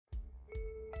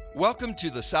Welcome to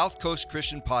the South Coast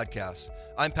Christian Podcast.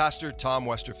 I'm Pastor Tom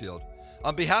Westerfield.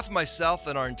 On behalf of myself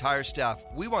and our entire staff,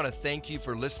 we want to thank you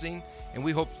for listening, and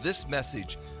we hope this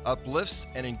message uplifts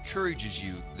and encourages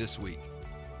you this week.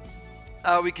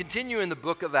 We continue in the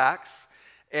book of Acts,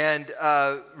 and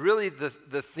really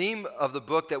the theme of the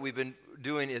book that we've been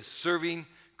doing is serving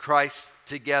Christ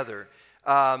together.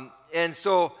 And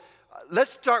so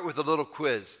let's start with a little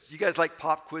quiz. You guys like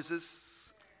pop quizzes?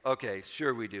 Okay,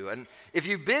 sure we do. And if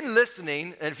you've been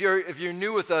listening, and if you're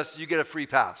new with us, you get a free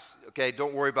pass. Okay,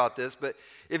 don't worry about this. But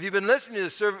if you've been listening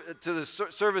to the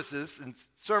services and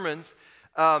sermons,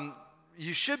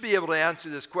 you should be able to answer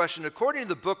this question. According to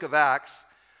the book of Acts,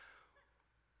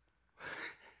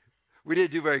 we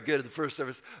didn't do very good at the first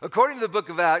service. According to the book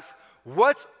of Acts,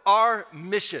 what's our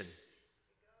mission?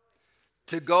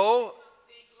 To go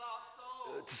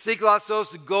to seek lost souls,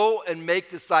 to go and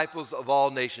make disciples of all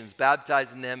nations,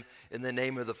 baptizing them in the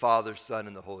name of the Father, Son,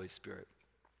 and the Holy Spirit.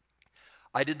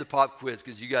 I did the pop quiz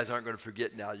because you guys aren't going to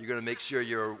forget now. You're going to make sure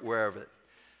you're aware of it.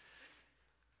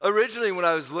 Originally, when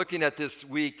I was looking at this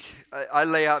week, I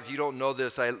lay out, if you don't know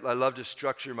this, I love to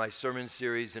structure my sermon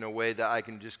series in a way that I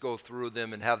can just go through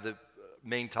them and have the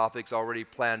main topics already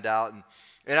planned out.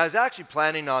 And I was actually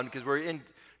planning on, because we're in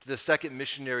the second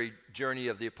missionary journey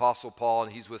of the Apostle Paul,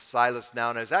 and he's with Silas now.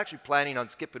 And I was actually planning on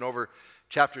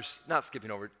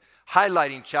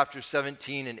highlighting chapter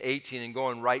 17 and 18 and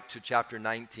going right to chapter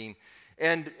 19.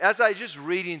 And as I was just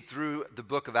reading through the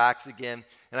book of Acts again,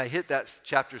 and I hit that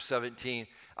chapter 17,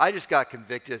 I just got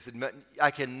convicted. I said,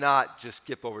 I cannot just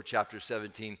skip over chapter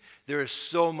 17. There is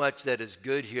so much that is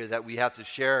good here that we have to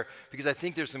share, because I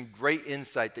think there's some great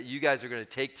insight that you guys are going to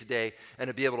take today and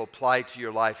to be able to apply to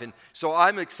your life. And so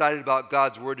I'm excited about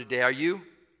God's word today. Are you?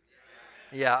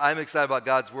 Yeah, I'm excited about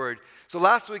God's word. So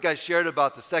last week I shared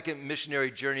about the second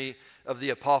missionary journey of the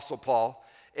Apostle Paul.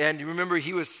 And you remember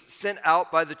he was sent out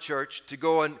by the church to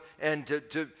go and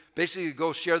to basically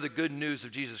go share the good news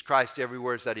of Jesus Christ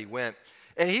everywhere that he went.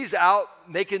 And he's out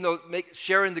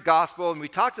sharing the gospel. And we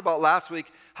talked about last week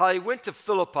how he went to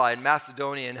Philippi in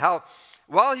Macedonia, and how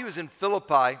while he was in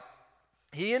Philippi,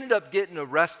 he ended up getting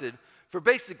arrested for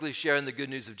basically sharing the good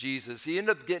news of Jesus. He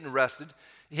ended up getting arrested.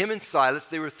 Him and Silas,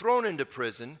 they were thrown into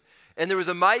prison. And there was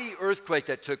a mighty earthquake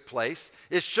that took place.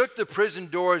 It shook the prison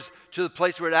doors to the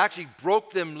place where it actually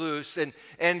broke them loose.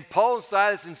 And Paul and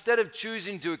Silas, instead of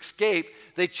choosing to escape,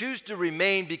 they choose to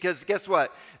remain, because guess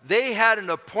what? They had an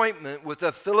appointment with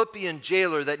a Philippian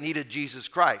jailer that needed Jesus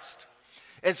Christ.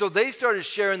 And so they started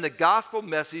sharing the gospel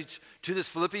message to this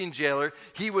Philippian jailer.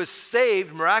 He was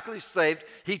saved, miraculously saved.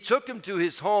 He took him to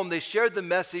his home. They shared the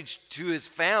message to his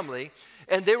family.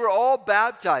 And they were all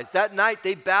baptized. That night,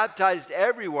 they baptized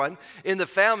everyone in the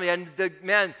family. And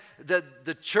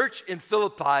the church in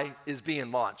Philippi is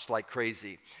being launched like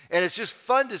crazy. And it's just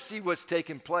fun to see what's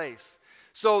taking place.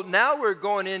 So now we're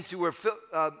going into where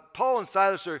Paul and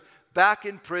Silas are back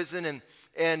in prison.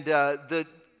 And the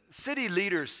city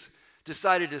leaders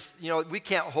decided to, we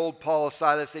can't hold Paul and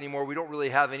Silas anymore. We don't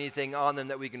really have anything on them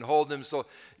that we can hold them. So,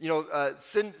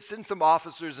 send some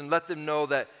officers and let them know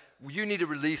that you need to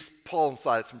release Paul and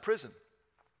Silas from prison.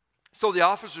 So the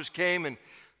officers came,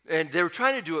 and they were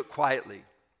trying to do it quietly,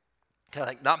 kind of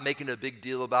like not making a big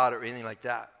deal about it or anything like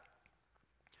that.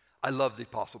 I love the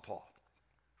Apostle Paul,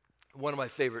 one of my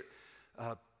favorite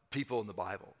people in the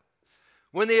Bible.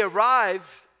 When they arrived,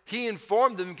 he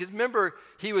informed them, because remember,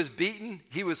 he was beaten,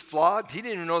 he was flogged, he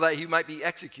didn't even know that he might be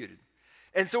executed.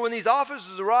 And so when these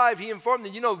officers arrived, he informed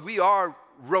them, we are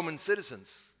Roman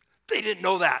citizens. They didn't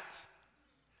know that.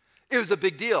 It was a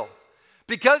big deal.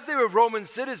 Because they were Roman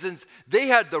citizens, they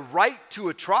had the right to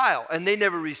a trial, and they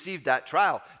never received that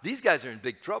trial. These guys are in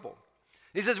big trouble.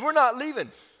 He says, we're not leaving.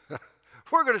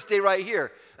 We're going to stay right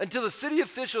here until the city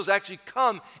officials actually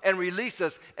come and release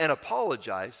us and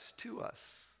apologize to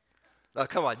us. Now,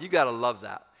 come on, you got to love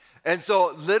that. And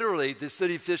so literally, the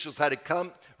city officials had to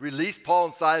come, release Paul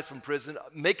and Silas from prison,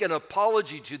 make an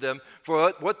apology to them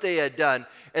for what they had done,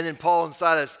 and then Paul and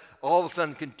Silas all of a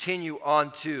sudden continue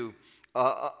onto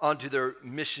their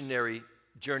missionary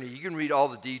journey. You can read all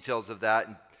the details of that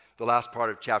in the last part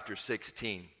of chapter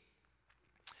 16.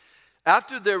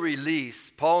 After their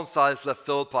release, Paul and Silas left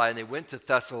Philippi, and they went to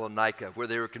Thessalonica, where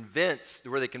they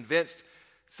convinced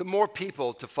some more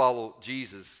people to follow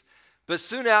Jesus. But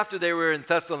soon after they were in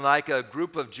Thessalonica, a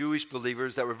group of Jewish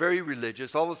believers that were very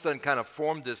religious all of a sudden kind of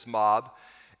formed this mob.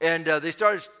 And they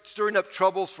started stirring up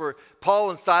troubles for Paul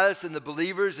and Silas and the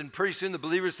believers. And pretty soon the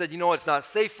believers said, it's not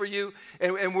safe for you.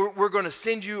 And we're going to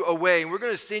send you away. And we're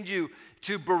going to send you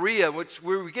to Berea,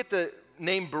 where we get the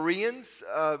name Bereans,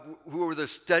 who were the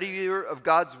studier of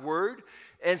God's word.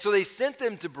 And so they sent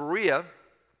them to Berea.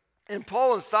 And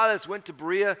Paul and Silas went to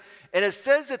Berea, and it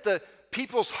says that the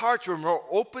people's hearts were more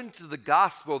open to the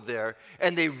gospel there,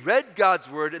 and they read God's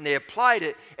word and they applied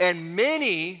it, and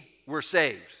many were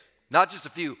saved. Not just a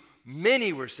few,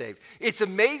 many were saved. It's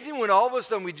amazing when all of a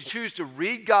sudden we choose to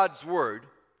read God's word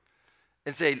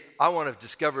and say, I want to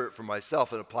discover it for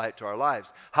myself and apply it to our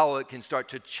lives, how it can start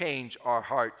to change our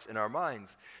hearts and our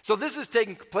minds. So this is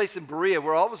taking place in Berea,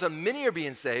 where all of a sudden many are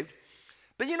being saved.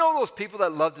 But you know those people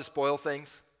that love to spoil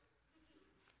things?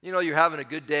 You know, you're having a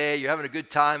good day, you're having a good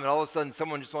time, and all of a sudden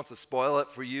someone just wants to spoil it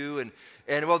for you.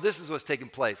 And well, this is what's taking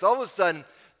place. All of a sudden,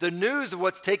 the news of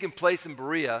what's taking place in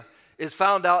Berea is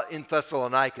found out in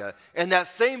Thessalonica. And that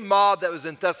same mob that was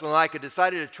in Thessalonica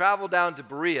decided to travel down to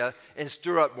Berea and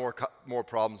stir up more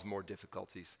problems, more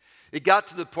difficulties. It got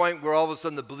to the point where all of a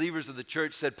sudden the believers of the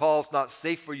church said, Paul, it's not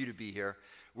safe for you to be here.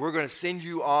 We're going to send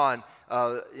you on.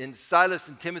 And Silas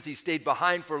and Timothy stayed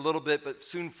behind for a little bit, but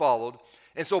soon followed.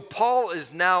 And so Paul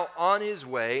is now on his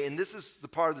way, and this is the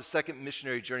part of the second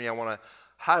missionary journey I want to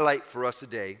highlight for us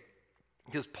today,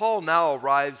 because Paul now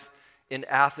arrives in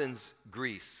Athens,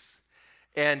 Greece.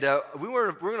 And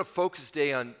we're going to focus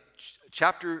today on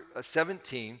chapter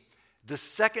 17, the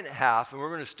second half, and we're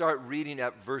going to start reading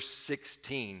at verse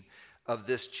 16 of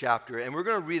this chapter. And we're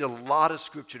going to read a lot of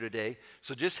scripture today,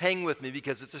 so just hang with me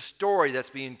because it's a story that's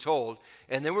being told,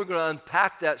 and then we're going to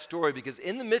unpack that story, because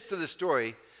in the midst of the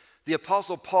story, the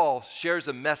Apostle Paul shares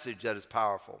a message that is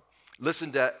powerful.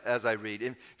 Listen to as I read.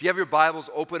 And if you have your Bibles,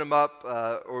 open them up,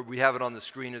 or we have it on the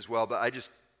screen as well. But I just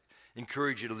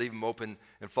encourage you to leave them open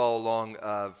and follow along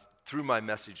through my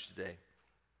message today.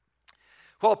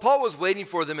 While Paul was waiting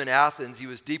for them in Athens, he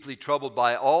was deeply troubled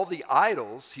by all the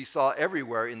idols he saw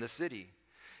everywhere in the city.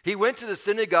 He went to the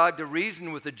synagogue to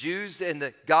reason with the Jews and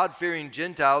the God-fearing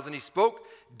Gentiles, and he spoke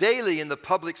daily in the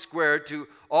public square to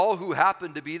all who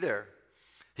happened to be there.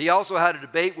 He also had a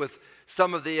debate with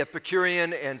some of the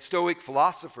Epicurean and Stoic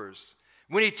philosophers.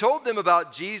 When he told them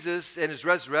about Jesus and his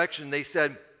resurrection, they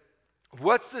said,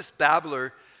 "What's this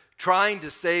babbler trying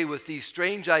to say with these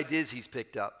strange ideas he's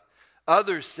picked up?"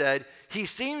 Others said, "He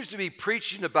seems to be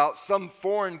preaching about some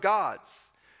foreign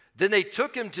gods." Then they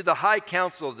took him to the high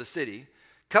council of the city.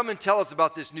 "Come and tell us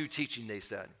about this new teaching," they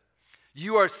said.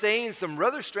 "You are saying some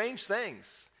rather strange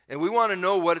things, and we want to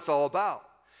know what it's all about."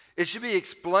 It should be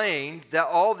explained that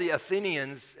all the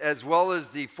Athenians, as well as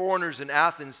the foreigners in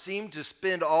Athens, seemed to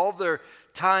spend all their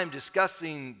time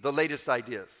discussing the latest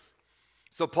ideas.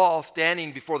 So Paul,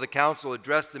 standing before the council,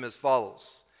 addressed them as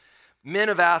follows. "Men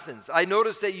of Athens, I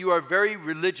notice that you are very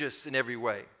religious in every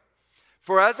way.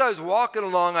 For as I was walking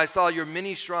along, I saw your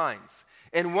many shrines,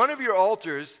 and one of your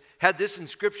altars had this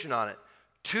inscription on it,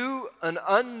 'To an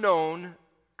unknown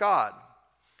God.'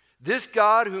 This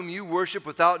God whom you worship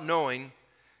without knowing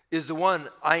is the one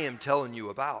I am telling you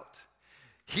about.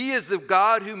 He is the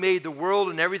God who made the world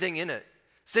and everything in it.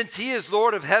 Since he is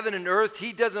Lord of heaven and earth,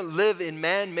 he doesn't live in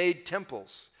man-made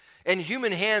temples, and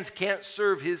human hands can't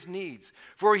serve his needs,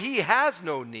 for he has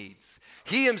no needs.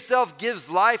 He himself gives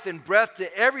life and breath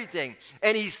to everything,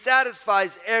 and he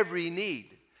satisfies every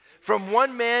need. From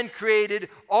one man created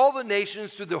all the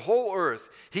nations through the whole earth.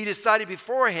 He decided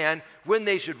beforehand when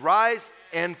they should rise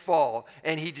and fall,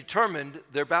 and he determined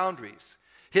their boundaries.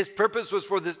 His purpose was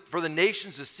for the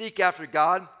nations to seek after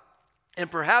God and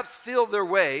perhaps feel their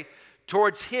way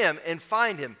towards him and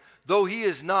find him, though he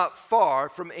is not far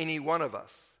from any one of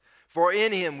us. For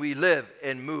in him we live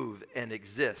and move and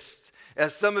exist.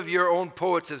 As some of your own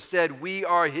poets have said, we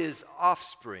are his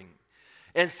offspring.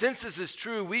 And since this is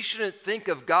true, we shouldn't think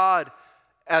of God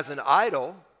as an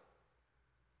idol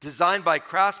designed by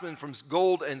craftsmen from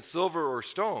gold and silver or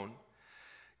stone.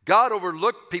 God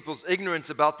overlooked people's ignorance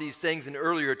about these things in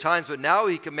earlier times, but now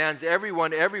he commands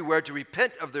everyone everywhere to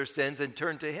repent of their sins and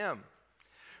turn to him.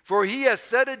 For he has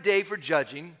set a day for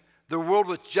judging the world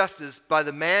with justice by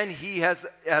the man he has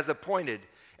appointed,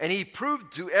 and he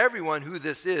proved to everyone who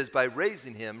this is by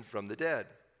raising him from the dead."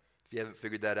 If you haven't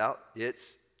figured that out,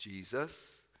 it's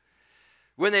Jesus.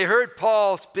 When they heard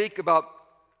Paul speak about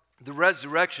the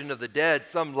resurrection of the dead,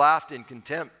 some laughed in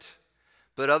contempt.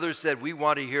 But others said, "We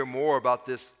want to hear more about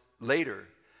this later."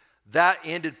 That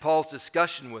ended Paul's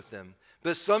discussion with them.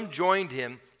 But some joined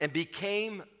him and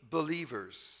became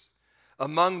believers.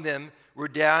 Among them were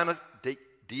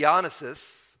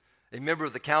Dionysius, a member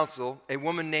of the council, a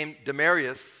woman named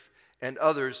Damaris, and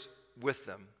others with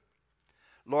them.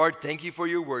 Lord, thank you for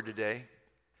your word today.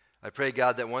 I pray,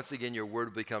 God, that once again your word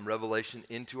will become revelation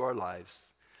into our lives.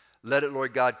 Let it,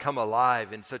 Lord God, come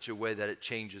alive in such a way that it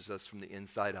changes us from the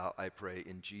inside out, I pray,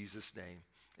 in Jesus' name.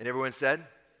 And everyone said? Amen.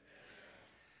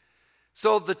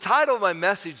 So the title of my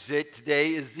message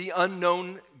today is The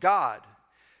Unknown God.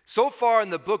 So far in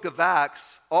the book of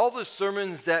Acts, all the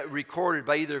sermons that recorded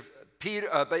by either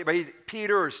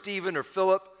Peter or Stephen or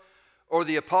Philip or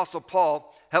the Apostle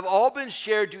Paul have all been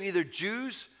shared to either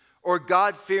Jews or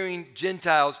God-fearing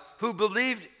Gentiles who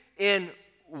believed in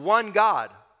one God.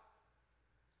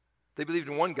 They believed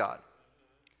in one God.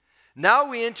 Now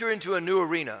we enter into a new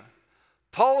arena.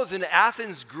 Paul is in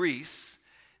Athens, Greece,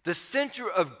 the center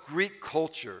of Greek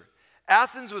culture.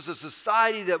 Athens was a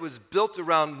society that was built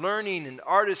around learning and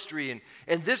artistry,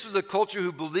 and this was a culture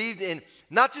who believed in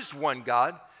not just one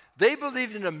God. They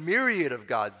believed in a myriad of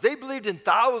gods. They believed in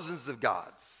thousands of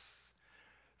gods.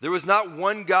 There was not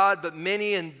one God, but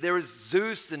many, and there was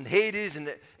Zeus and Hades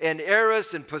and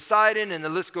Eris and Poseidon, and the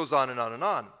list goes on and on and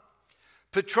on.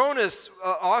 Petronius,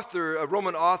 a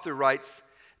Roman author, writes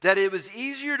that it was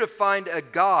easier to find a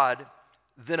god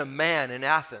than a man in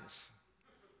Athens.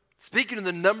 Speaking of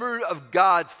the number of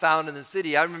gods found in the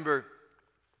city, I remember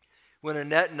when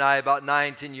Annette and I, about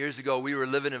 9-10 years ago, we were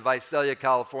living in Visalia,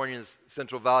 California, in the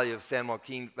Central Valley of San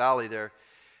Joaquin Valley there.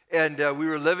 And we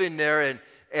were living there,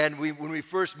 and when we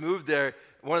first moved there,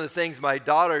 one of the things my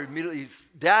daughter immediately,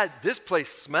 Dad, this place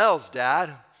smells,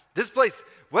 Dad. This place,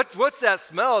 what's that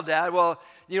smell, Dad? Well,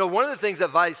 you know, one of the things that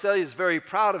Visalia is very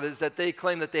proud of is that they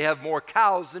claim that they have more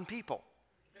cows than people.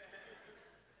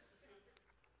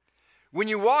 When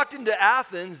you walked into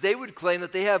Athens, they would claim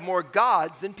that they have more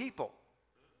gods than people.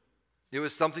 It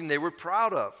was something they were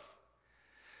proud of.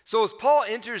 So as Paul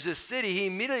enters this city, he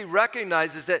immediately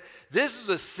recognizes that this is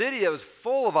a city that was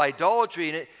full of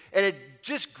idolatry, and it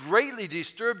just greatly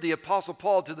disturbed the Apostle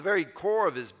Paul to the very core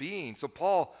of his being. So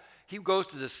Paul, he goes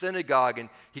to the synagogue and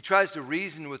he tries to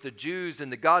reason with the Jews and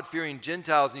the God-fearing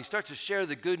Gentiles, and he starts to share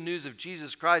the good news of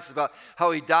Jesus Christ about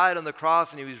how he died on the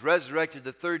cross and he was resurrected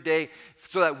the third day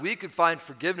so that we could find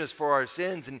forgiveness for our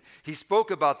sins. And he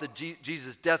spoke about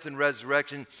Jesus' death and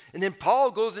resurrection. And then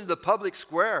Paul goes into the public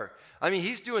square. I mean,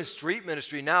 he's doing street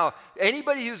ministry now.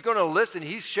 Anybody who's going to listen,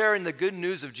 he's sharing the good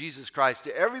news of Jesus Christ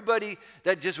to everybody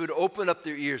that just would open up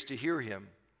their ears to hear him.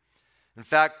 In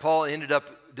fact, Paul ended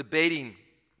up debating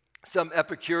some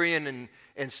Epicurean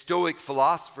and Stoic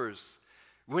philosophers.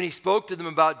 When he spoke to them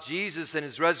about Jesus and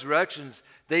his resurrections,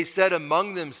 they said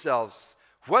among themselves,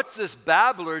 "What's this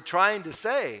babbler trying to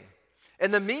say?"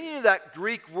 And the meaning of that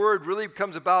Greek word really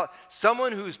comes about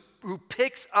someone who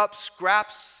picks up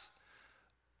scraps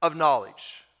of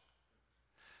knowledge.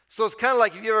 So it's kind of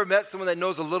like, have you ever met someone that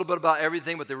knows a little bit about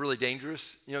everything, but they're really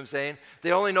dangerous? You know what I'm saying?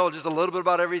 They only know just a little bit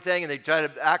about everything, and they try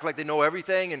to act like they know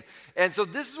everything. And so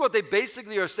this is what they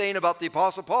basically are saying about the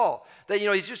Apostle Paul. That, you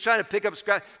know, he's just trying to pick up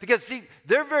scraps. Because, see,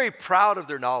 they're very proud of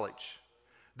their knowledge.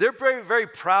 They're very, very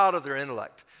proud of their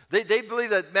intellect. They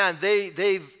believe that, man,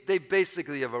 they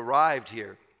basically have arrived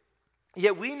here.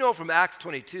 Yet we know from Acts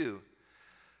 22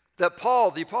 that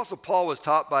Paul, the Apostle Paul, was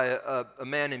taught by a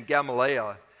man named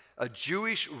Gamaliel, a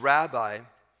Jewish rabbi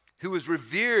who was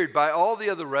revered by all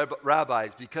the other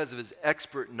rabbis because of his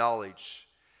expert knowledge.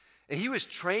 And he was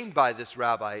trained by this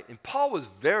rabbi, and Paul was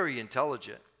very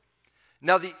intelligent.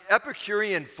 Now, the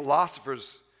Epicurean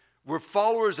philosophers were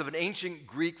followers of an ancient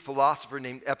Greek philosopher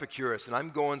named Epicurus, and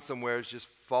I'm going somewhere, just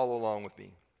follow along with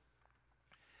me.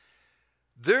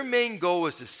 Their main goal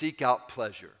was to seek out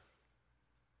pleasure.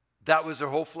 That was their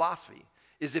whole philosophy.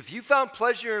 Is if you found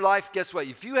pleasure in your life, guess what?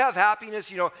 If you have happiness,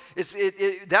 you know,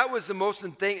 that was the most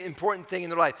important thing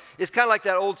in their life. It's kind of like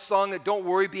that old song that "Don't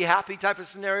worry, be happy" type of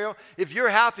scenario. If you're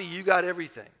happy, you got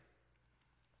everything.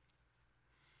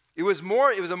 It was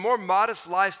a more modest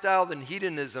lifestyle than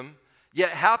hedonism, yet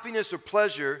happiness or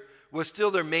pleasure was still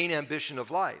their main ambition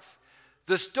of life.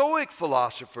 The Stoic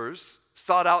philosophers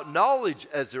sought out knowledge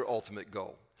as their ultimate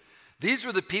goal. These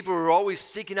were the people who were always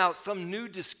seeking out some new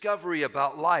discovery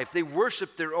about life. They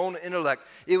worshiped their own intellect.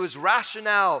 It was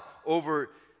rationale over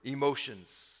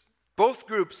emotions. Both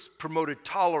groups promoted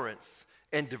tolerance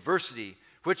and diversity,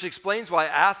 which explains why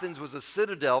Athens was a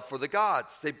citadel for the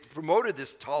gods. They promoted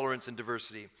this tolerance and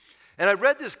diversity. And I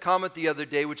read this comment the other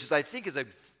day, which I think is a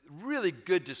really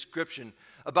good description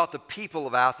about the people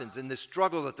of Athens and the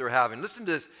struggle that they're having. Listen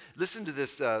to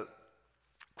this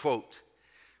quote.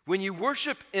 When you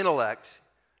worship intellect,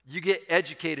 you get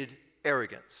educated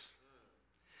arrogance.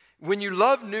 When you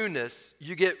love newness,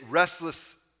 you get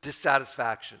restless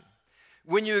dissatisfaction.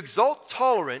 When you exalt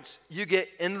tolerance, you get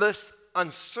endless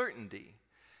uncertainty.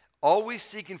 Always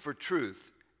seeking for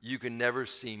truth, you can never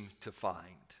seem to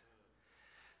find.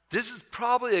 This is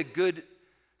probably a good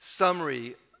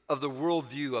summary of the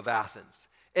worldview of Athens.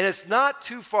 And it's not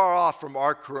too far off from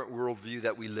our current worldview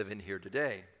that we live in here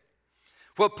today.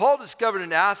 What Paul discovered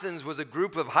in Athens was a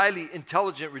group of highly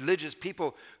intelligent religious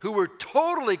people who were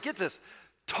totally, get this,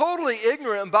 totally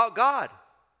ignorant about God.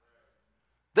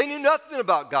 They knew nothing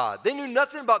about God. They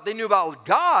knew about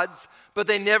gods, but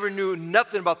they never knew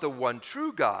nothing about the one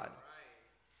true God.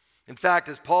 In fact,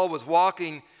 as Paul was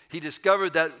walking, he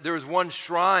discovered that there was one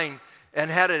shrine and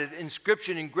had an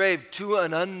inscription engraved, "To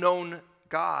an unknown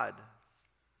God."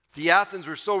 The Athens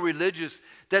were so religious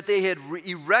that they had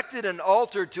erected an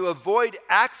altar to avoid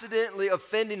accidentally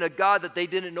offending a God that they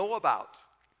didn't know about.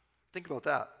 Think about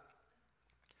that.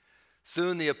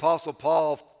 Soon the Apostle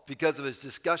Paul, because of his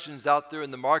discussions out there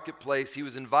in the marketplace, he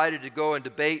was invited to go and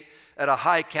debate at a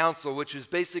high council, which is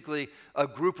basically a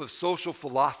group of social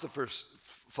philosophers.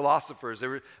 They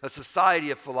were a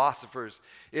society of philosophers.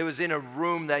 It was in a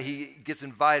room that he gets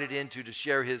invited into to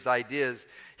share his ideas.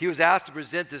 He was asked to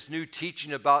present this new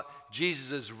teaching about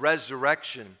Jesus'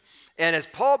 resurrection. And as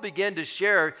Paul began to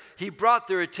share, he brought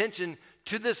their attention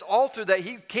to this altar that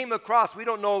he came across. We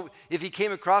don't know if he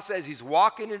came across it as he's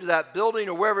walking into that building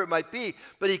or wherever it might be,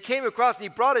 but he came across and he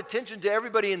brought attention to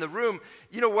everybody in the room.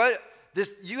 You know what?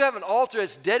 You have an altar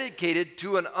that's dedicated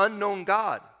to an unknown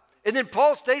God. And then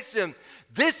Paul states to him,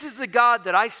 "This is the God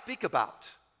that I speak about."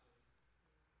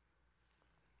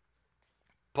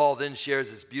 Paul then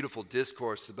shares this beautiful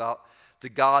discourse about the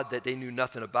God that they knew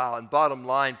nothing about. And bottom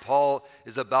line, Paul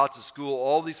is about to school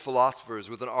all these philosophers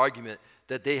with an argument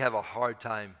that they have a hard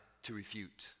time to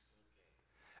refute.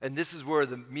 And this is where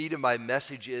the meat of my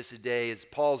message is today, is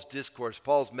Paul's discourse,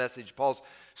 Paul's message, Paul's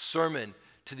sermon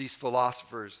to these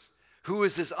philosophers. Who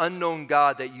is this unknown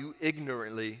God that you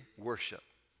ignorantly worship?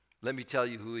 Let me tell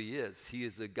you who he is. He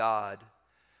is the God.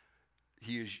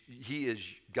 He is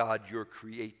God, your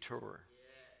creator.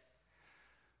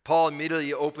 Paul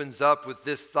immediately opens up with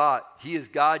this thought. He is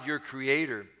God, your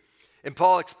creator. And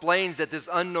Paul explains that this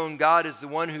unknown God is the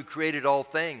one who created all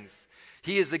things.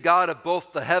 He is the God of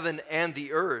both the heaven and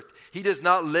the earth. He does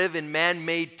not live in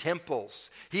man-made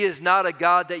temples. He is not a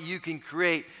God that you can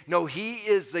create. No, he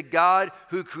is the God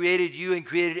who created you and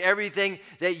created everything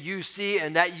that you see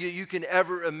and that you can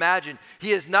ever imagine.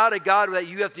 He is not a God that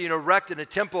you have to erect in a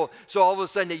temple so all of a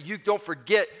sudden that you don't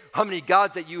forget how many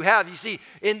gods that you have. You see,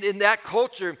 in that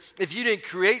culture, if you didn't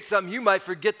create something, you might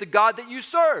forget the God that you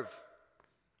serve.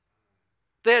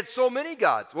 They had so many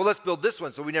gods. Well, let's build this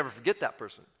one so we never forget that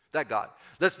person. That God.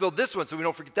 Let's build this one so we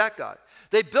don't forget that God.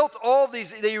 They built all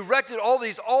these, they erected all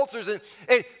these altars, and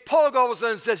Paul all of a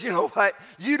sudden says, you know what?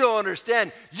 You don't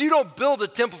understand. You don't build a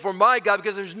temple for my God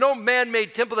because there's no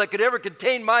man-made temple that could ever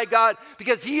contain my God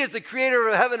because he is the creator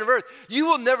of heaven and earth. You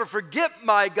will never forget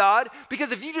my God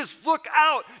because if you just look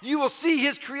out, you will see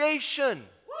his creation.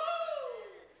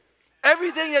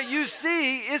 Everything that you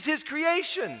see is his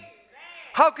creation.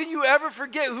 How can you ever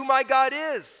forget who my God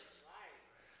is?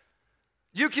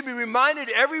 You can be reminded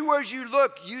everywhere you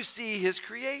look, you see his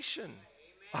creation.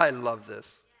 I love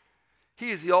this. He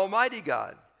is the Almighty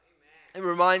God. It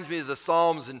reminds me of the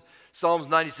Psalms in Psalms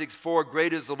 96:4.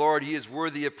 Great is the Lord, he is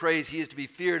worthy of praise. He is to be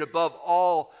feared above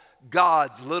all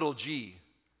gods, little g.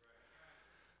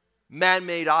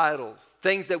 Man-made idols,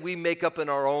 things that we make up in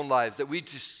our own lives, that we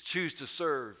just choose to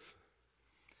serve.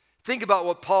 Think about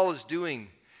what Paul is doing.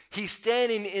 He's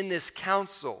standing in this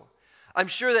council. I'm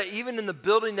sure that even in the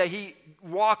building that he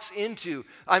walks into,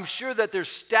 I'm sure that there's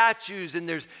statues and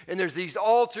there's these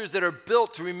altars that are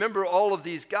built to remember all of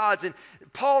these gods. And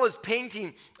Paul is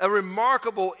painting a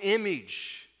remarkable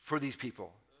image for these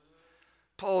people.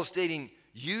 Paul is stating,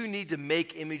 you need to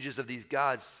make images of these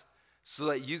gods so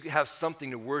that you have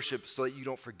something to worship so that you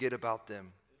don't forget about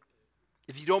them.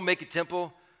 If you don't make a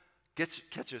temple,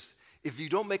 catch us. If you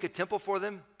don't make a temple for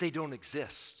them, they don't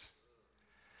exist.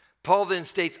 Paul then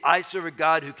states, I serve a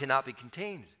God who cannot be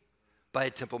contained by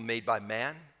a temple made by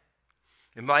man.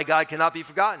 And my God cannot be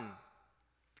forgotten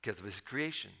because of his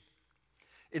creation.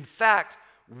 In fact,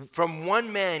 from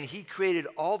one man, he created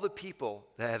all the people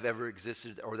that have ever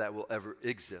existed or that will ever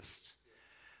exist.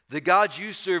 The God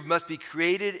you serve must be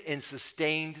created and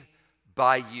sustained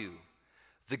by you.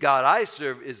 The God I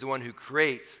serve is the one who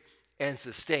creates and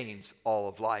sustains all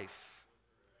of life.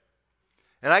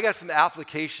 And I got some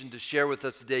application to share with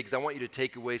us today because I want you to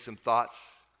take away some thoughts.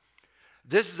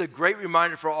 This is a great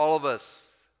reminder for all of us.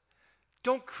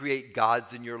 Don't create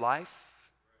gods in your life.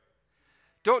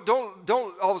 Don't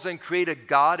all of a sudden create a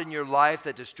God in your life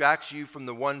that distracts you from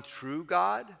the one true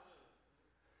God.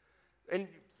 And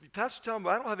Pastor tell him,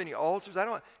 I don't have any altars.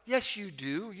 Yes, you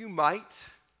do. You might.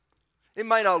 It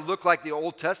might not look like the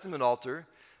Old Testament altar,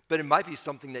 but it might be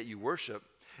something that you worship.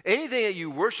 Anything that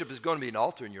you worship is going to be an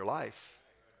altar in your life.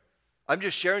 I'm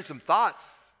just sharing some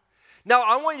thoughts. Now,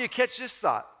 I want you to catch this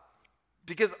thought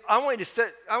because I want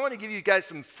to give you guys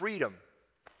some freedom.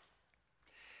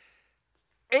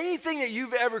 anything that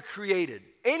you've ever created,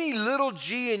 any little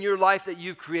g in your life that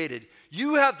you've created,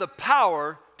 you have the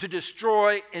power to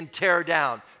destroy and tear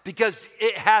down because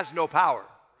it has no power.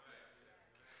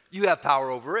 You have power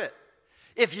over it.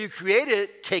 If you create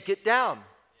it, take it down.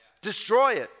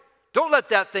 Destroy it. Don't let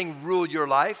that thing rule your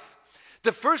life.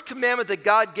 The first commandment that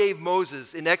God gave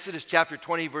Moses in Exodus chapter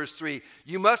 20, verse 3,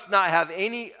 you must not have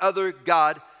any other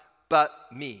God but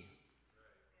me.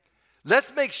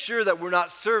 Let's make sure that we're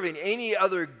not serving any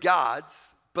other gods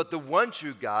but the one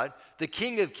true God, the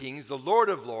King of Kings, the Lord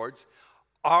of Lords.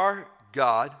 Our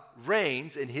God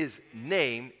reigns, and his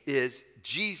name is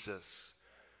Jesus.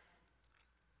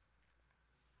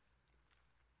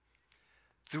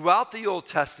 Throughout the Old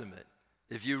Testament,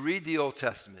 if you read the Old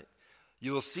Testament,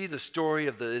 you will see the story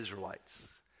of the Israelites.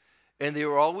 And they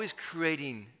were always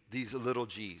creating these little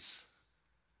g's.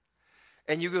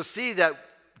 And you will see that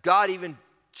God even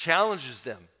challenges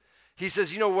them. He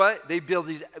says, you know what? They build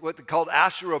these, what they called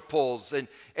Asherah poles.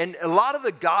 And a lot of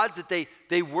the gods that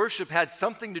they worship had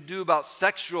something to do about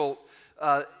sexual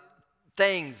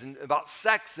things and about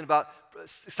sex and about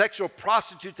sexual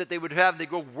prostitutes that they would have. They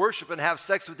go worship and have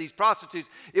sex with these prostitutes.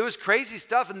 It was crazy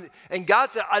stuff. And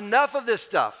God said, enough of this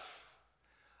stuff.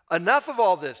 Enough of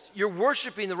all this. You're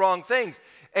worshiping the wrong things.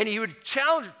 And he would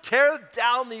challenge, tear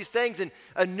down these things, and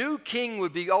a new king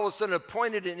would be all of a sudden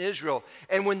appointed in Israel.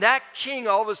 And when that king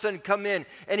all of a sudden come in,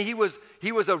 and he was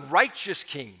a righteous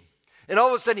king, and all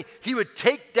of a sudden he would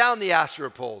take down the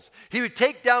Asherah poles. He would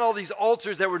take down all these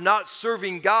altars that were not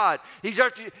serving God.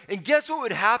 And guess what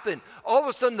would happen? All of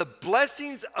a sudden the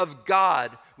blessings of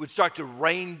God would start to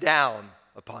rain down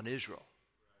upon Israel.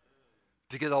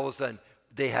 Because all of a sudden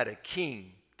they had a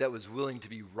king that was willing to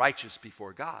be righteous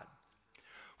before God.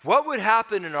 What would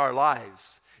happen in our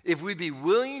lives if we'd be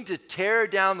willing to tear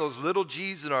down those little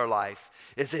g's in our life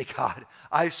and say, God,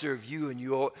 I serve you and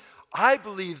you. I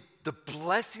believe the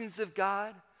blessings of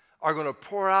God are going to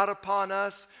pour out upon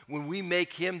us when we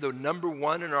make him the number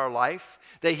one in our life,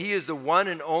 that he is the one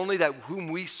and only that whom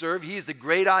we serve. He is the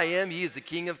great I am. He is the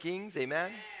King of Kings.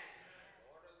 Amen.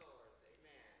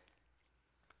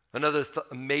 Another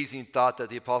amazing thought that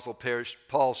the Apostle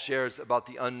Paul shares about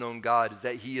the unknown God is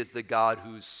that he is the God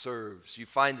who serves. You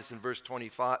find this in verse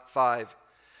 25.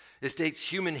 It states,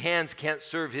 human hands can't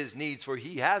serve his needs, for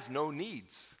he has no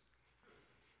needs.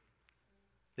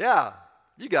 Yeah,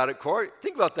 you got it, Corey.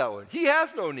 Think about that one. He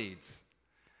has no needs.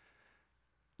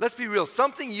 Let's be real.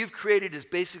 Something you've created is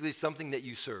basically something that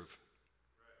you serve.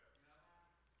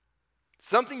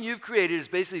 Something you've created is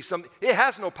basically something, it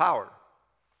has no power.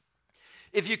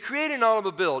 If you create an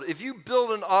automobile, if you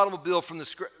build an automobile from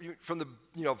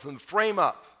the frame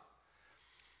up,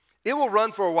 it will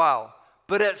run for a while.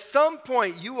 But at some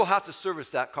point, you will have to service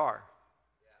that car.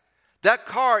 That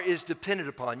car is dependent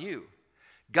upon you.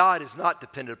 God is not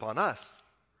dependent upon us.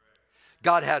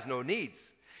 God has no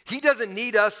needs. He doesn't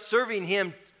need us serving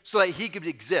him so that he could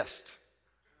exist.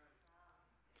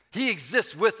 He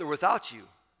exists with or without you.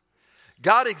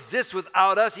 God exists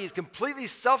without us. He is completely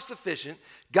self-sufficient.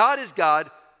 God is God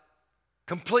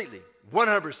completely,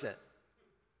 100%.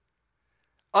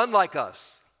 Unlike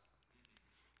us,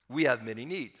 we have many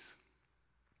needs.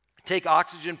 Take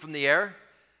oxygen from the air,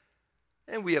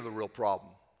 and we have a real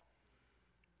problem.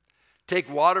 Take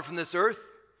water from this earth,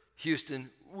 Houston,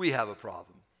 we have a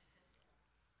problem.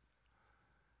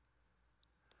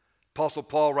 Apostle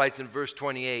Paul writes in verse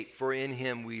 28, for in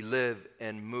him we live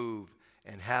and move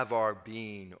and have our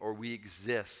being, or we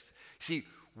exist. See,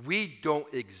 we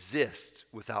don't exist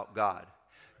without God.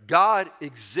 God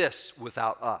exists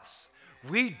without us.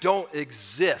 We don't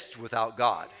exist without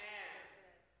God.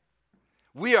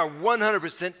 We are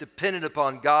 100% dependent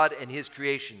upon God and his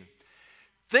creation.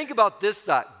 Think about this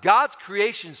thought. God's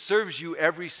creation serves you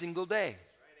every single day.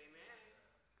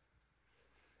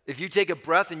 If you take a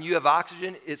breath and you have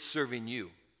oxygen, it's serving you.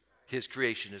 His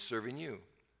creation is serving you.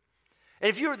 And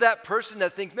if you're that person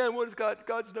that thinks, man, what is God?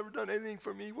 God's never done anything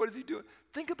for me. What is he doing?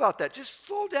 Think about that. Just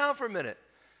slow down for a minute.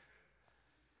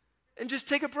 And just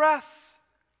take a breath.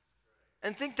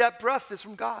 And think that breath is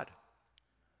from God.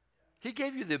 He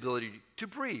gave you the ability to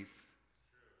breathe.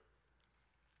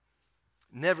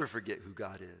 Never forget who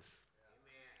God is.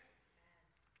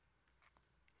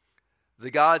 The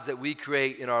gods that we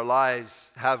create in our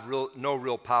lives have no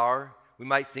real power. We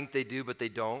might think they do, but they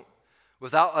don't.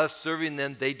 Without us serving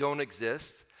them, they don't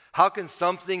exist. How can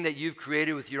something that you've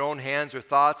created with your own hands or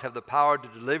thoughts have the power to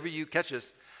deliver you? Catch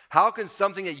this. How can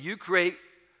something that you create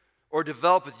or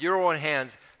develop with your own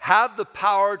hands have the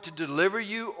power to deliver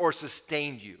you or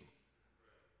sustain you?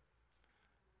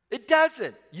 It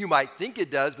doesn't. You might think it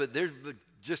does, but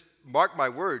just mark my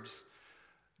words.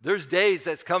 There's days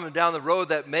that's coming down the road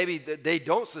that maybe they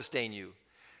don't sustain you.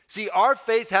 See, our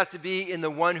faith has to be in the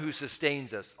one who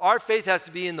sustains us. Our faith has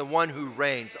to be in the one who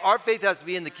reigns. Our faith has to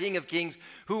be in the King of Kings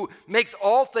who makes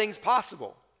all things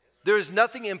possible. There is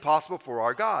nothing impossible for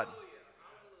our God.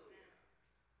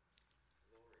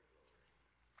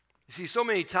 You see, so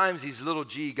many times these little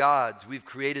g gods, we've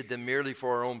created them merely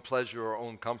for our own pleasure or our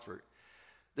own comfort.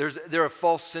 They're a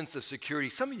false sense of security.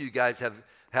 Some of you guys have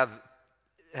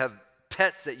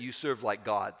pets that you serve like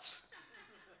gods.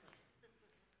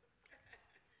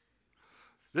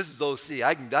 This is OC.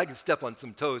 I can step on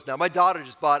some toes. Now, my daughter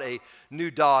just bought a new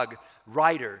dog,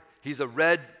 Ryder. He's a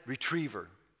red retriever.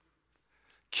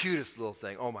 Cutest little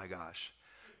thing. Oh, my gosh.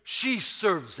 She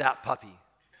serves that puppy.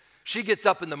 She gets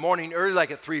up in the morning early,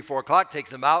 like at 3, 4 o'clock,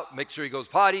 takes him out, makes sure he goes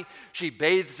potty. She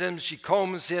bathes him. She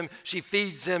combs him. She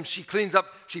feeds him. She cleans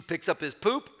up. She picks up his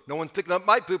poop. No one's picking up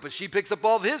my poop, but she picks up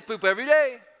all of his poop every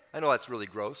day. I know that's really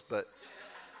gross, but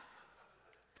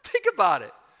think about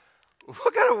it.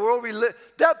 What kind of world we live?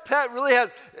 That pet really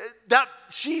has,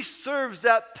 she serves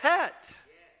that pet.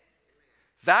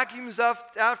 Vacuums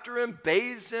up after him,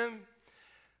 bathes him.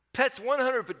 Pet's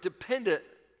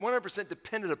 100%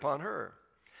 dependent upon her.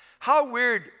 How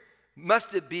weird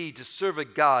must it be to serve a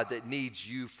God that needs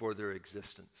you for their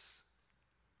existence?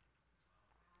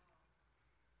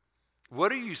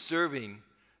 What are you serving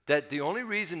that the only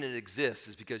reason it exists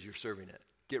is because you're serving it?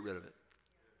 Get rid of it.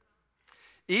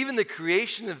 Even the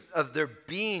creation of their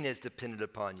being is dependent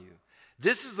upon you.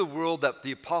 This is the world that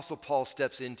the Apostle Paul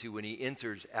steps into when he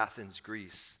enters Athens,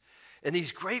 Greece. And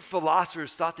these great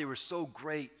philosophers thought they were so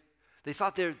great. They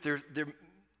thought their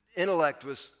intellect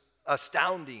was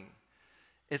astounding.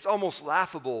 It's almost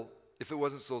laughable if it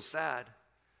wasn't so sad.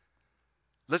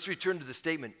 Let's return to the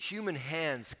statement, human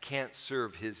hands can't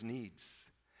serve his needs.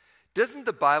 Doesn't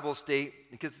the Bible state,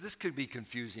 because this could be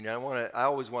confusing, I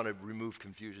always want to remove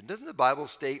confusion. Doesn't the Bible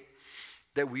state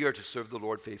that we are to serve the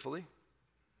Lord faithfully?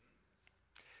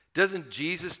 Doesn't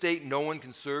Jesus state no one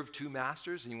can serve two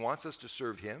masters and he wants us to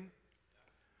serve him?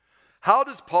 How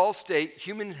does Paul state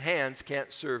human hands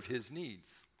can't serve his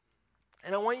needs?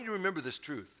 And I want you to remember this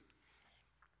truth.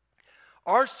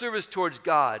 Our service towards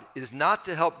God is not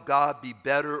to help God be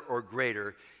better or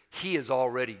greater. He is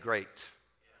already great.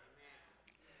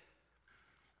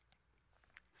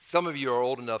 Some of you are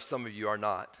old enough, some of you are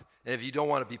not. And if you don't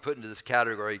want to be put into this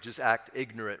category, just act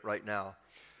ignorant right now.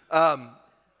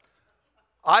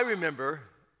 I remember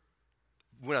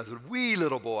when I was a wee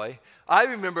little boy, I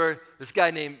remember this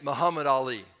guy named Muhammad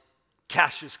Ali,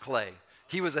 Cassius Clay.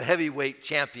 He was a heavyweight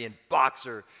champion,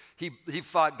 boxer. He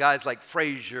fought guys like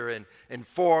Frazier and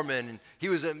Foreman. And he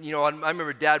was, I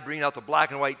remember Dad bringing out the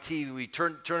black and white TV. We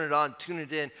turn it on, tune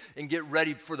it in, and get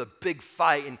ready for the big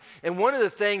fight. And one of the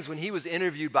things when he was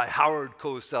interviewed by Howard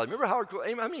Cosell, remember Howard Cosell?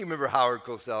 How many of you remember Howard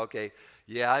Cosell? Okay,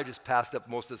 yeah, I just passed up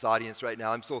most of this audience right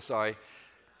now. I'm so sorry.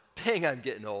 Dang, I'm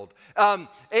getting old.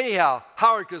 Anyhow,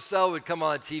 Howard Cosell would come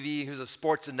on TV. He was a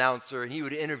sports announcer, and he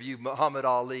would interview Muhammad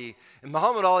Ali. And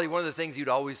Muhammad Ali, one of the things he'd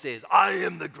always say is, "I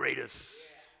am the greatest."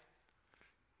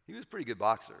 He was a pretty good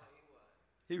boxer.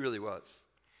 He really was.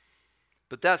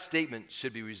 But that statement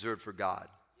should be reserved for God,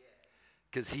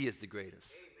 because he is the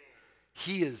greatest.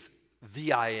 He is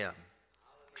the I am.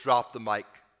 Drop the mic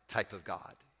type of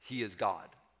God. He is God.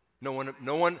 No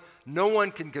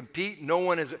one can compete. No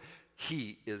one is.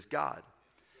 He is God.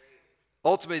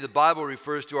 Ultimately, the Bible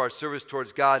refers to our service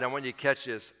towards God. And I want you to catch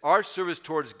this. Our service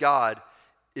towards God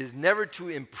is never to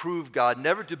improve God,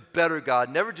 never to better God,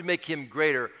 never to make him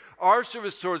greater. Our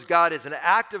service towards God is an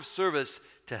act of service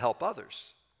to help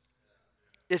others.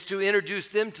 It's to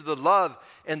introduce them to the love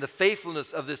and the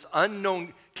faithfulness of this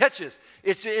unknown, catch this,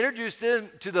 it's to introduce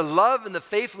them to the love and the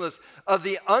faithfulness of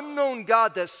the unknown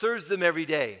God that serves them every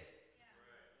day.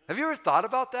 Have you ever thought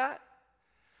about that?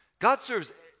 God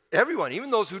serves everyone,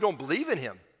 even those who don't believe in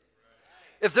him.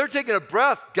 If they're taking a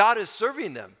breath, God is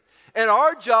serving them. And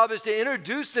our job is to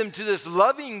introduce them to this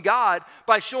loving God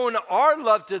by showing our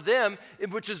love to them,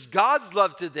 which is God's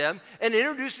love to them, and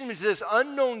introducing them to this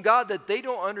unknown God that they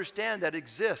don't understand that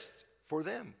exists for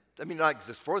them. I mean, not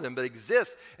exists for them, but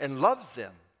exists and loves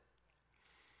them.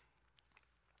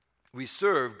 We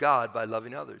serve God by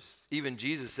loving others. Even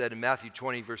Jesus said in Matthew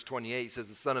 20, verse 28, he says,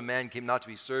 "The Son of Man came not to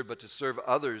be served, but to serve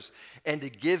others, and to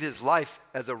give his life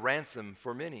as a ransom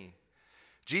for many."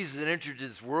 Jesus entered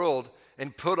this world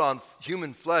and put on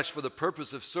human flesh for the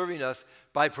purpose of serving us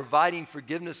by providing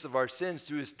forgiveness of our sins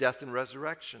through his death and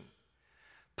resurrection.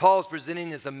 Paul is presenting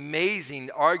this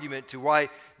amazing argument to why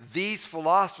these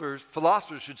philosophers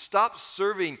should stop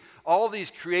serving all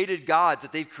these created gods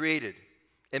that they've created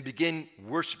and begin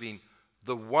worshiping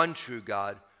the one true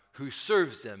God who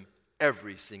serves them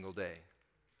every single day.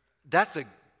 That's a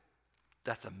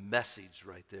message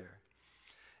right there.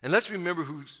 And let's remember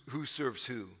who serves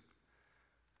who.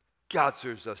 God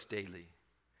serves us daily.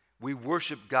 We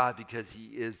worship God because he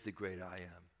is the great I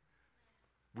am.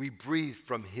 We breathe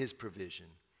from his provision.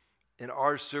 And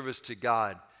our service to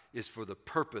God is for the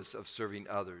purpose of serving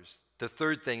others. The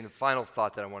third thing, and the final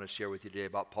thought that I want to share with you today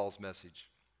about Paul's message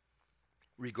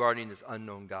regarding this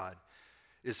unknown God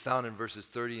is found in verses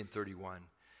 30 and 31.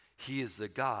 He is the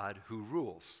God who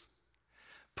rules.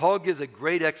 Paul gives a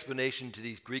great explanation to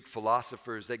these Greek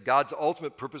philosophers that God's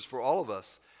ultimate purpose for all of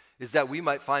us is that we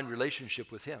might find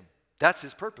relationship with him. That's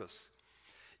his purpose.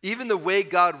 Even the way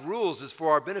God rules is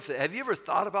for our benefit. Have you ever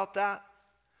thought about that?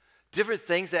 Different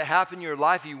things that happen in your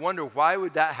life, you wonder, why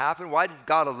would that happen? Why did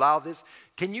God allow this?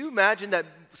 Can you imagine that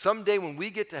someday when we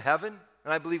get to heaven,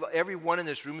 and I believe everyone in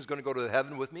this room is going to go to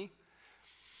heaven with me,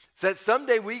 so that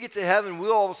someday we get to heaven,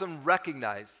 we'll all of a sudden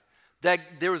recognize that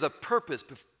there was a purpose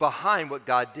behind what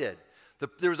God did.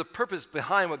 There was a purpose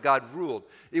behind what God ruled.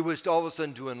 It was all of a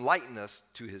sudden to enlighten us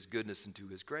to his goodness and to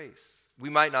his grace. We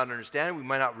might not understand it. We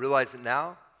might not realize it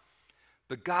now.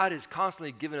 But God is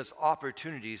constantly giving us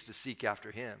opportunities to seek after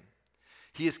him.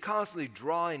 He is constantly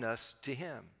drawing us to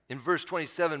him. In verse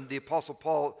 27, the Apostle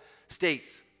Paul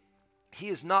states, he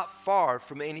is not far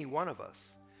from any one of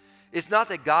us. It's not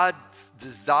that God's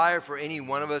desire for any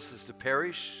one of us is to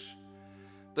perish,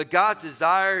 but God's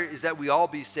desire is that we all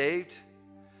be saved.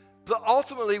 But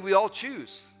ultimately, we all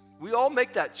choose. We all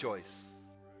make that choice.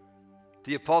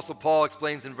 The Apostle Paul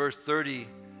explains in verse 30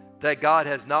 that God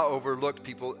has not overlooked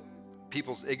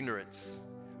people's ignorance,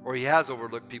 or he has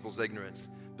overlooked people's ignorance.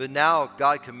 But now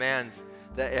God commands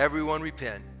that everyone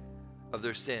repent of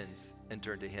their sins and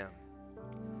turn to him.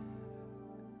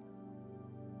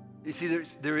 You see,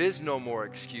 there is no more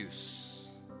excuse.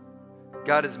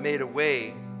 God has made a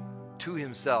way to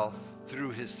himself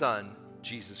through his Son,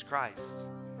 Jesus Christ.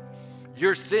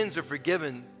 Your sins are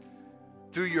forgiven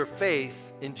through your faith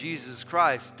in Jesus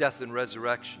Christ's death and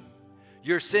resurrection.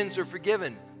 Your sins are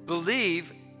forgiven.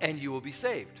 Believe and you will be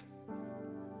saved.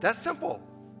 That's simple.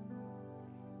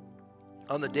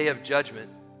 On the day of judgment,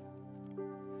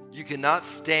 you cannot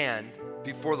stand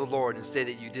before the Lord and say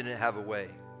that you didn't have a way.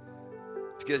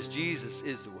 Because Jesus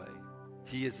is the way.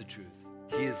 He is the truth.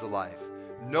 He is the life.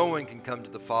 No one can come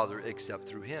to the Father except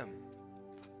through him.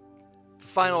 The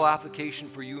final application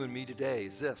for you and me today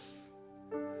is this.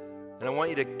 And I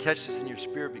want you to catch this in your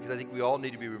spirit because I think we all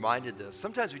need to be reminded of this.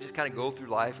 Sometimes we just kind of go through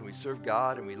life and we serve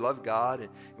God and we love God and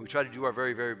we try to do our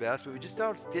very, very best, but we just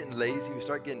start getting lazy. We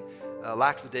start getting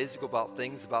lackadaisical about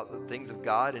the things of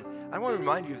God. And I want to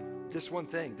remind you of this one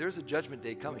thing. There's a judgment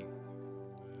day coming.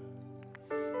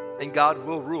 And God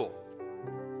will rule.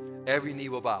 Every knee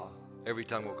will bow. Every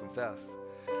tongue will confess.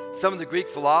 Some of the Greek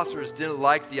philosophers didn't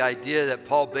like the idea that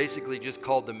Paul basically just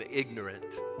called them ignorant.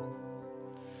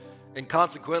 And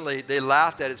consequently, they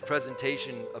laughed at his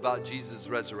presentation about Jesus'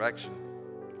 resurrection.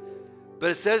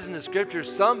 But it says in the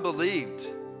scriptures, some believed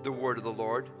the word of the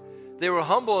Lord. They were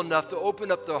humble enough to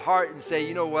open up their heart and say,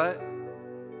 you know what?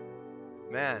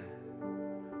 Man,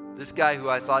 this guy who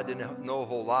I thought didn't know a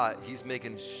whole lot, he's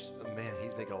making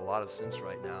a lot of sense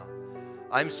right now.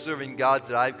 I'm serving gods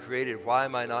that I've created. Why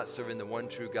am I not serving the one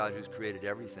true God who's created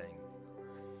everything?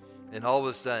 And all of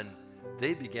a sudden,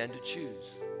 they began to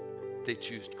choose. They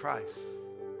chose Christ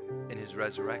and his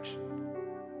resurrection.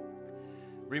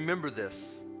 Remember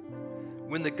this.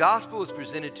 When the gospel is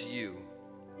presented to you,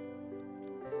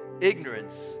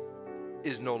 ignorance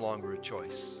is no longer a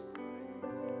choice.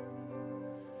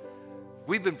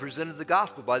 We've been presented the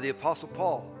gospel by the Apostle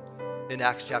Paul in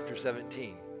Acts chapter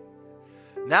 17.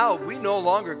 Now we no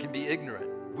longer can be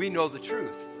ignorant. We know the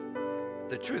truth.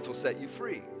 The truth will set you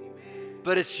free.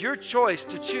 But it's your choice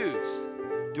to choose.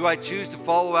 Do I choose to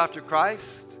follow after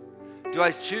Christ? Do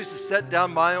I choose to set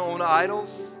down my own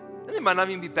idols? And they might not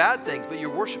even be bad things, but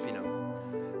you're worshiping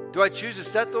them. Do I choose to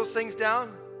set those things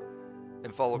down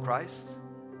and follow Christ?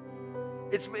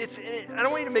 I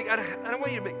don't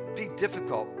want you to be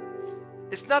difficult.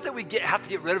 It's not that we have to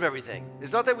get rid of everything.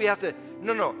 It's not that we have to.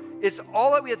 No. It's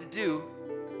all that we have to do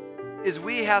is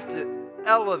we have to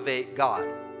elevate God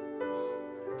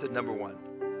to number one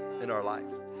in our life.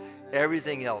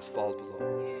 Everything else falls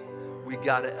below. We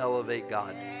got to elevate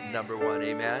God number one.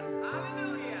 Amen?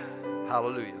 Hallelujah.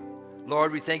 Hallelujah.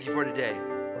 Lord, we thank you for today.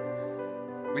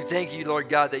 We thank you, Lord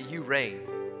God, that you reign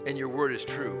and your word is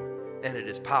true and it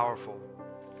is powerful.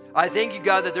 I thank you,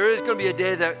 God, that there is going to be a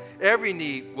day that every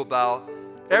knee will bow,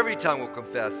 every tongue will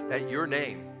confess at your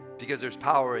name because there's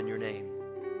power in your name.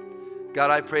 God,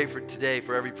 I pray for today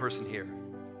for every person here.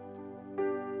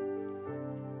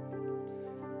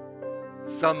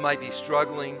 Some might be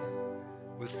struggling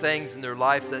with things in their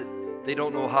life that they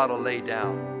don't know how to lay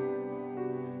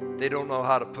down. They don't know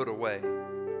how to put away.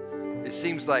 It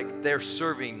seems like they're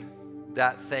serving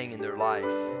that thing in their life.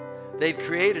 They've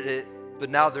created it, but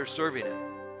now they're serving it.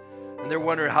 And they're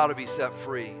wondering how to be set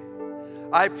free.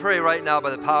 I pray right now by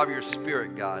the power of your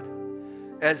Spirit, God,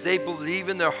 as they believe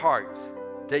in their heart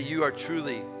that you are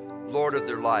truly Lord of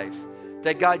their life,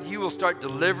 that God, you will start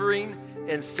delivering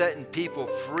and setting people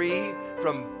free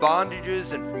from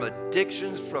bondages and from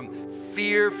addictions, from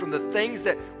fear, from the things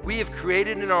that we have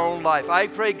created in our own life. I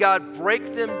pray, God,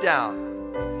 break them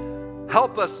down.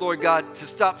 Help us, Lord God, to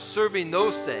stop serving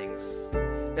those things.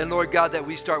 And Lord God, that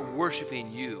we start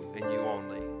worshiping you and you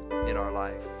only in our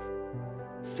life.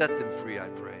 Set them free, I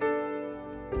pray.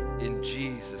 In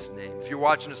Jesus' name. If you're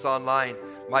watching us online,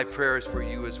 my prayer is for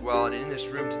you as well. And in this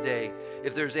room today,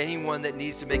 if there's anyone that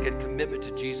needs to make a commitment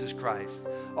to Jesus Christ,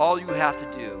 all you have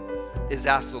to do is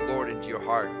ask the Lord into your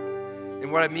heart.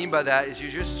 And what I mean by that is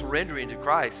you're just surrendering to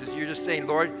Christ. You're just saying,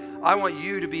 Lord, I want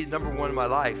you to be number one in my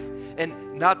life.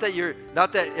 And not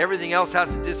that everything else has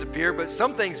to disappear, but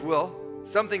some things will.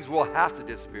 Some things will have to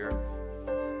disappear.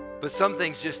 But some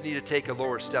things just need to take a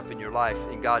lower step in your life,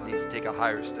 and God needs to take a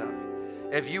higher step.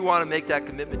 And if you want to make that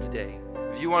commitment today,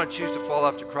 if you want to choose to follow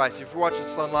after Christ, if you're watching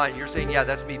this online, you're saying, yeah,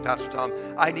 that's me, Pastor Tom,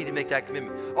 I need to make that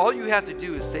commitment. All you have to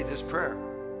do is say this prayer.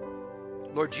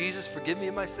 Lord Jesus, forgive me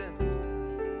of my sins.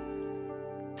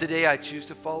 Today I choose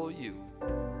to follow you.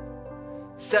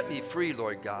 Set me free,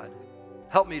 Lord God.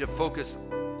 Help me to focus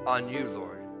on you,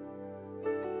 Lord.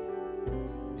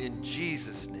 In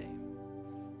Jesus' name,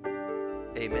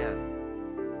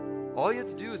 amen. All you have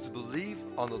to do is to believe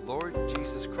on the Lord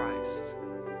Jesus Christ.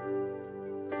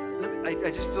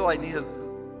 I just feel I need to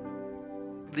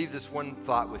leave this one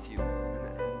thought with you.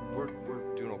 We're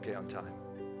doing okay on time.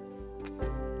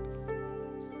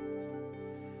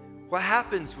 What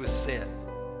happens with sin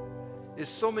is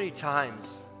so many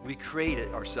times we create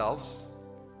it ourselves.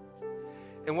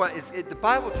 And the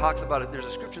Bible talks about it. There's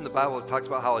a scripture in the Bible that talks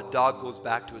about how a dog goes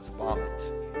back to its vomit.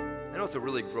 I know it's a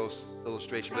really gross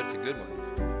illustration, but it's a good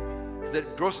one. Because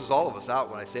it grosses all of us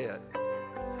out when I say it.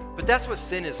 But that's what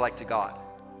sin is like to God.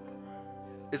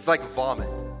 It's like vomit.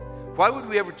 Why would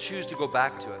we ever choose to go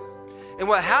back to it? And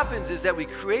what happens is that we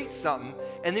create something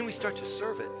and then we start to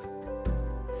serve it.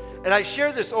 And I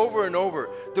share this over and over.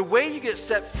 The way you get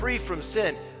set free from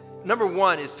sin, number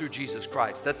one, is through Jesus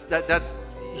Christ.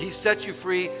 He sets you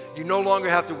free. You no longer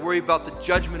have to worry about the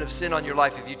judgment of sin on your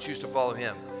life if you choose to follow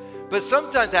him. But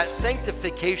sometimes that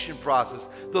sanctification process,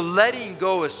 the letting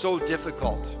go, is so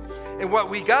difficult. And what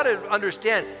we got to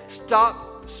understand,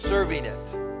 stop serving it.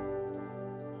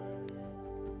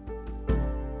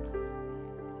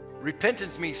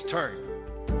 Repentance means turn.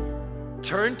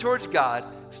 Turn towards God.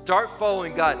 Start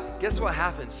following God. Guess what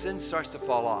happens? Sin starts to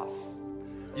fall off.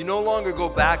 You no longer go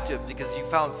back to it because you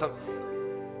found something.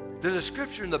 There's a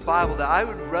scripture in the Bible that I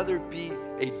would rather be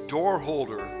a door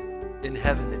holder in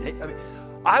heaven than,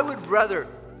 I would rather,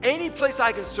 any place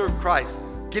I can serve Christ,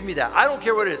 give me that. I don't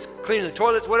care what it is, cleaning the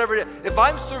toilets, whatever it is. If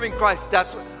I'm serving Christ,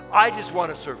 I just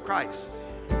want to serve Christ.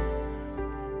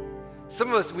 Some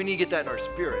of us, we need to get that in our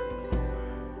spirit.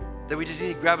 That we just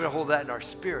need to grab a hold of that in our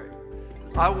spirit.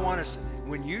 I want us,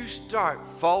 when you start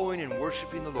following and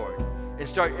worshiping the Lord, and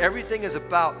start, everything is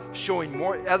about showing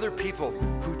more other people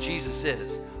who Jesus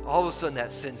is, all of a sudden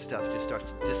that sin stuff just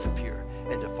starts to disappear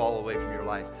and to fall away from your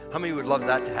life. How many would love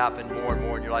that to happen more and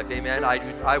more in your life? Amen?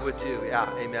 I would too.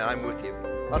 Yeah, amen. I'm with you.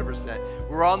 100%.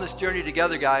 We're on this journey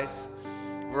together, guys.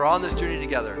 We're on this journey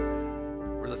together.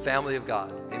 We're the family of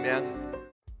God. Amen?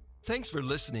 Thanks for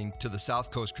listening to the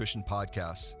South Coast Christian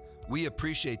Podcast. We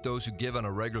appreciate those who give on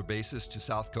a regular basis to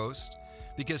South Coast,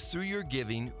 because through your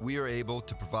giving, we are able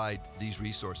to provide these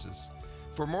resources.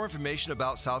 For more information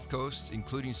about South Coast,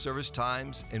 including service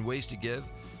times and ways to give,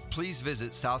 please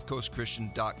visit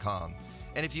southcoastchristian.com.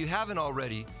 And if you haven't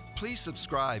already, please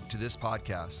subscribe to this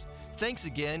podcast. Thanks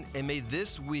again, and may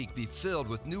this week be filled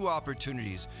with new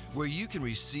opportunities where you can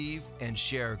receive and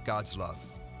share God's love.